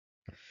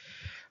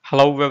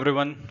Hello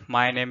everyone,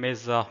 my name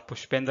is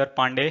Pushpender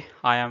Pandey.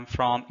 I am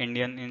from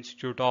Indian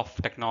Institute of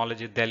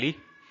Technology, Delhi.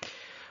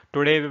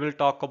 Today we will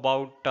talk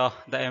about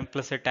the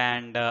implicit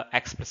and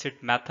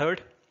explicit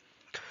method.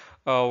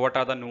 What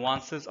are the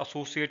nuances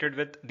associated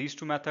with these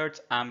two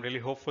methods? I'm really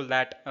hopeful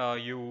that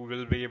you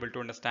will be able to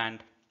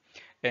understand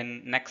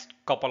in next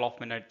couple of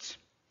minutes.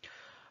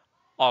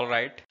 All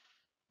right.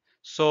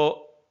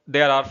 So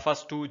there are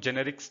first two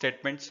generic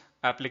statements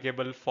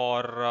applicable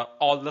for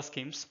all the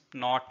schemes,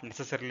 not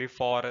necessarily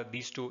for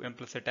these two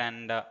implicit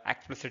and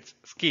explicit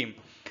scheme.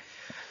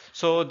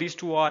 So these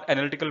two are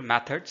analytical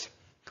methods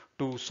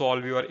to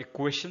solve your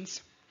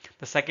equations.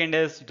 The second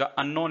is the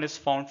unknown is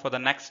found for the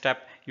next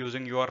step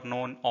using your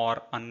known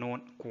or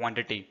unknown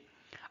quantity.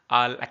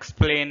 I'll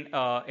explain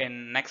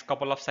in next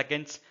couple of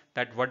seconds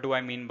that what do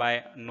I mean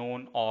by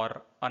known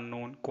or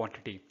unknown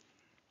quantity.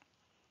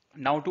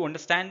 Now to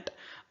understand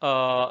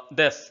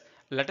this,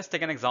 let us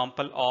take an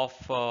example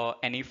of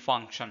any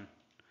function,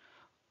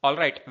 all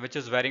right, which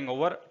is varying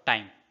over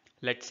time.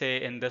 Let's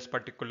say in this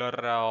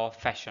particular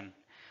fashion.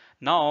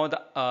 Now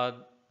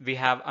we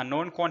have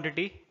unknown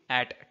quantity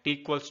at t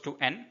equals to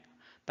n.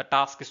 The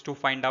task is to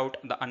find out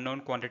the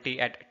unknown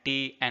quantity at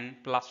t n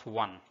plus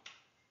 1.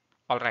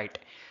 All right.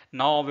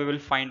 Now we will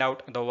find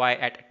out the y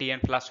at t n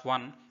plus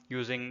 1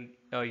 using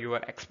your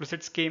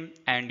explicit scheme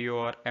and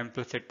your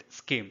implicit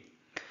scheme.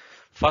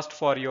 First,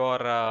 for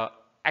your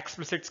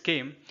explicit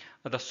scheme,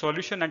 the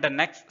solution at the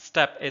next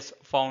step is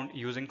found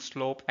using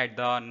slope at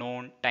the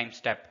known time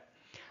step.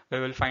 We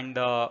will find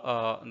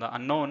the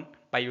unknown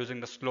by using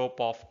the slope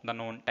of the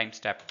known time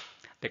step.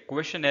 The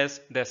equation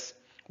is this: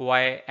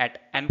 y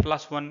at n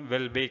plus 1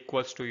 will be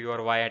equals to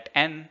your y at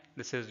n.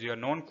 This is your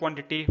known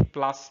quantity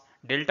plus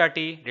delta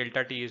t.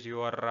 Delta t is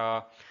your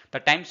the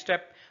time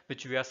step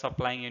which we are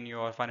supplying in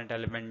your finite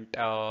element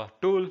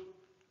tool.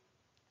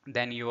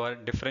 Then your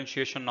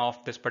differentiation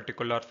of this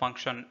particular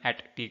function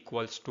at t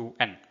equals to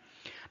n.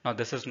 Now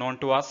this is known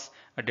to us.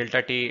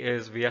 Delta t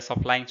is we are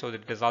supplying, so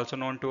it is also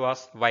known to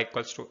us. Y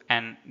equals to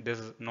n. This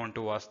is known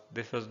to us.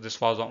 This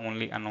was the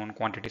only unknown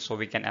quantity, so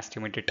we can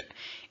estimate it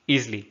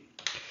easily.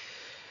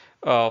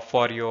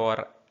 For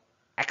your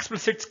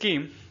explicit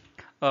scheme,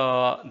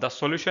 the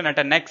solution at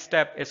the next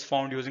step is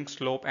found using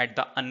slope at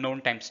the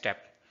unknown time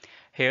step.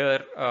 Here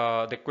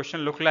the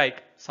question look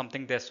like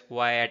something this: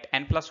 y at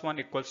n plus 1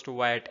 equals to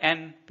y at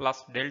n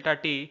plus delta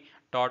t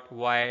dot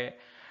y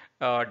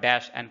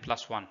dash n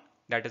plus 1.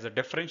 That is a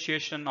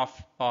differentiation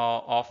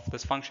of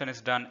this function is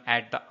done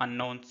at the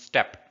unknown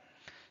step.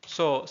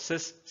 So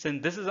since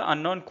this is an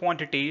unknown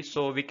quantity,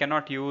 so we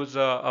cannot use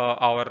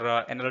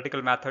our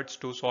analytical methods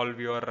to solve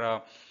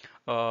your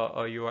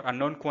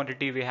unknown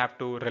quantity. We have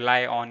to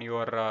rely on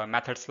your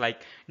methods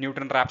like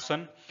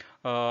Newton-Raphson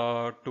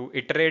to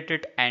iterate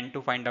it and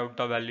to find out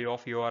the value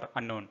of your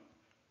unknown.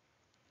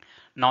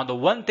 Now the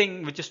one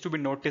thing which is to be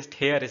noticed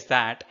here is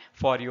that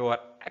for your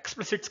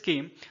explicit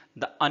scheme,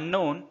 the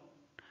unknown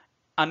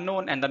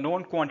and the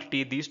known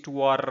quantity, these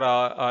two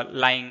are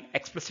lying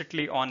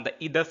explicitly on the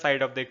either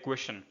side of the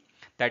equation.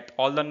 That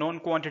all the known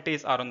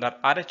quantities are on the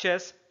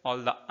RHS, all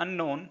the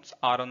unknowns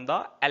are on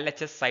the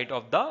LHS side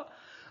of the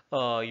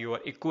your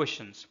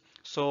equations.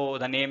 So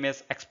the name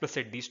is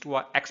explicit. These two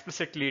are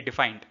explicitly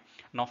defined.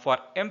 Now for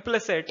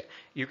implicit,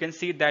 you can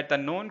see that the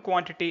known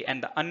quantity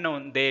and the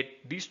unknown,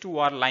 these two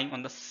are lying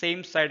on the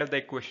same side of the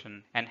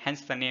equation, and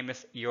hence the name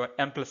is your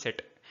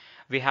implicit.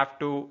 We have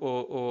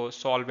to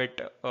solve it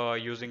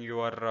using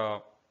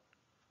your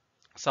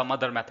some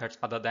other methods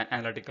other than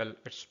analytical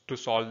to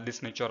solve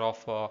this nature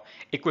of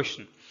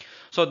equation.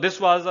 So this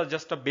was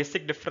just a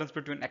basic difference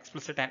between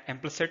explicit and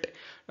implicit.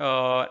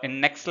 In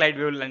next slide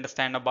we will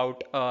understand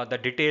about the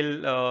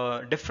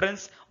detailed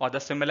difference or the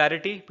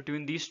similarity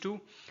between these two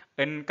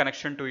in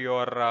connection to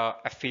your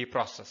FE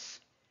process.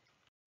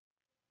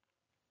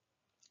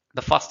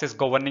 The first is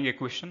governing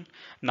equation.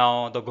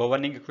 Now the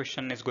governing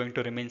equation is going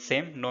to remain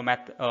same no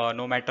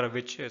matter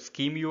which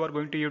scheme you are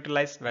going to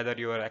utilize, whether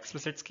your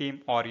explicit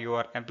scheme or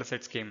your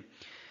implicit scheme.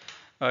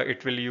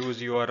 It will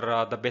use your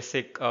the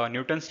basic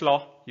Newton's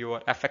law.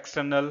 Your F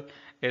external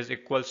is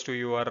equals to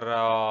your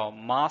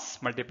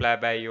mass multiplied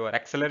by your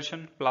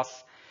acceleration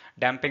plus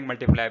damping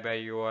multiplied by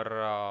your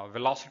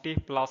velocity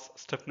plus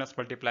stiffness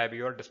multiplied by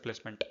your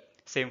displacement.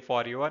 Same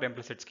for your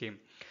implicit scheme.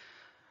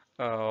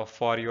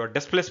 For your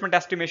displacement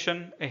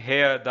estimation,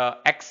 here the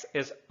x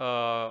is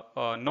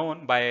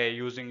known by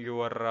using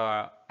your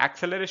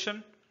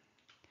acceleration.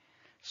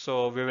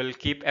 So we will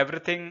keep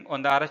everything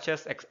on the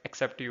RHS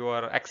except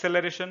your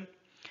acceleration.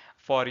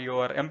 For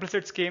your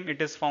implicit scheme,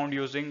 it is found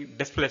using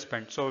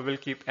displacement. So we will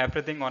keep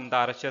everything on the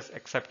RHS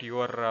except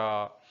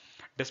your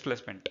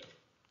displacement.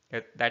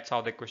 That's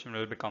how the equation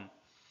will become.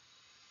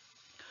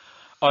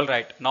 All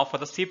right, now for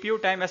the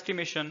CPU time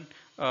estimation,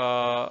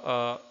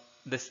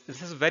 this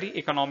is very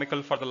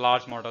economical for the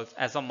large models,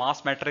 as a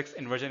mass matrix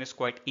inversion is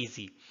quite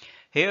easy.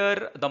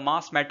 Here the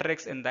mass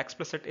matrix in the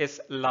explicit is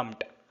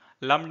lumped.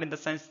 Lumped in the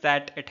sense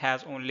that it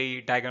has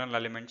only diagonal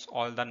elements,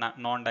 all the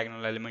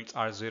non-diagonal elements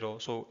are zero,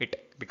 so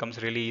it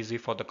becomes really easy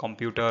for the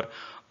computer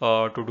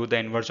to do the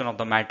inversion of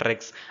the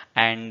matrix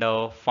and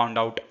found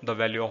out the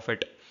value of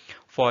it.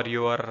 For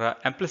your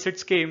implicit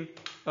scheme,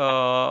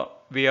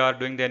 we are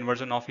doing the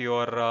inversion of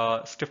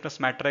your stiffness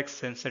matrix,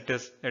 since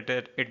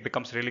it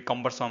becomes really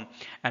cumbersome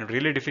and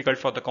really difficult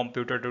for the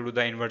computer to do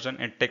the inversion.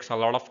 It takes a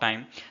lot of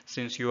time,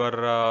 since your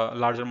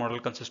larger model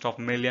consists of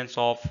millions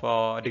of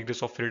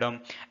degrees of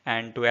freedom,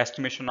 and to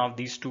estimation of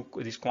these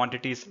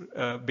quantities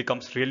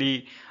becomes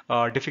really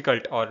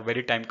difficult or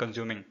very time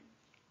consuming.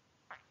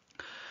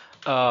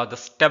 The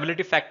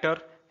stability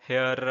factor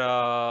here,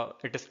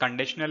 it is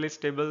conditionally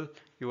stable.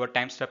 Your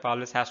time step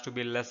always has to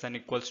be less than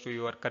equals to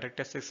your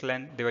characteristics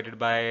length divided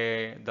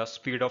by the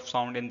speed of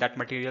sound in that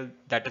material.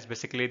 That is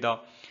basically the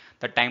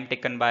time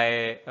taken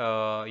by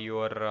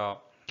your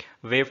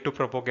wave to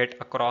propagate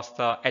across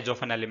the edge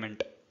of an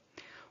element.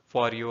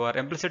 For your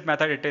implicit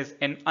method, it is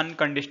in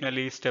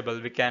unconditionally stable.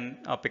 We can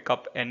pick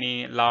up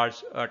any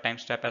large time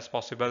step as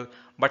possible,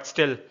 but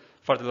still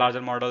for the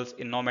larger models,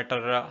 in no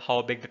matter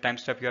how big the time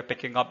step you are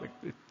picking up,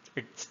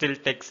 it still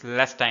takes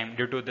less time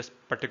due to this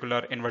particular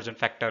inversion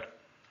factor.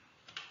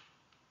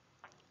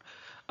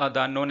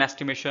 The unknown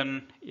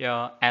estimation,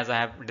 as I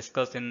have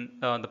discussed in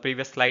the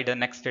previous slide, the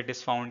next state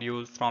is found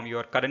used from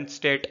your current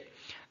state,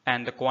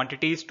 and the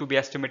quantities to be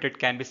estimated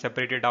can be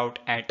separated out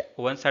at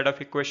one side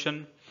of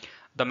equation.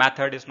 The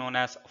method is known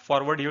as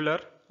forward Euler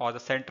or the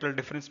central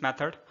difference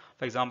method.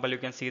 For example, you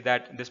can see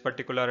that this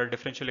particular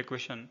differential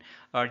equation,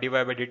 dy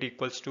by dt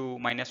equals to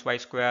minus y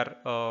square,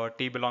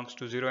 t belongs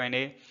to 0 and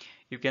a.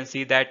 You can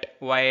see that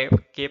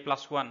yk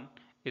plus 1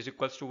 is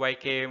equals to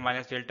yk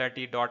minus delta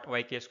t dot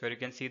yk square. You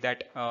can see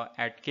that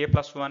at k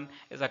plus 1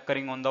 is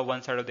occurring on the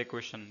one side of the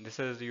equation. This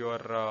is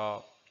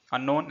your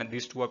unknown, and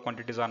these two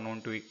quantities are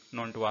known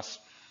to us.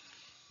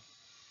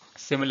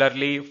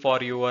 Similarly,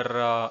 for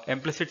your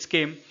implicit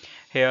scheme,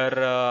 here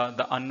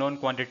the unknown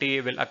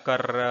quantity will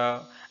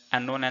occur,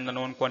 unknown and the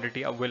known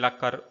quantity will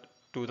occur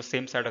to the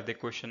same side of the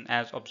equation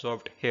as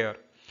observed here.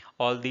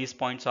 All these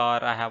points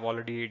are I have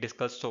already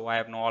discussed, so I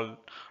have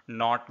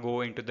not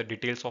go into the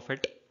details of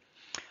it.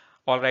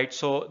 Alright,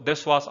 so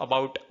this was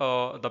about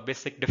the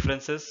basic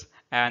differences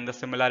and the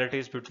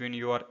similarities between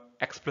your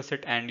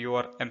explicit and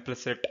your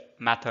implicit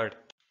method.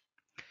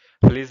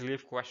 Please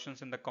leave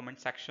questions in the comment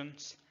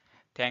sections.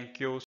 Thank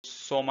you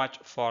so much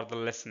for the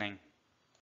listening.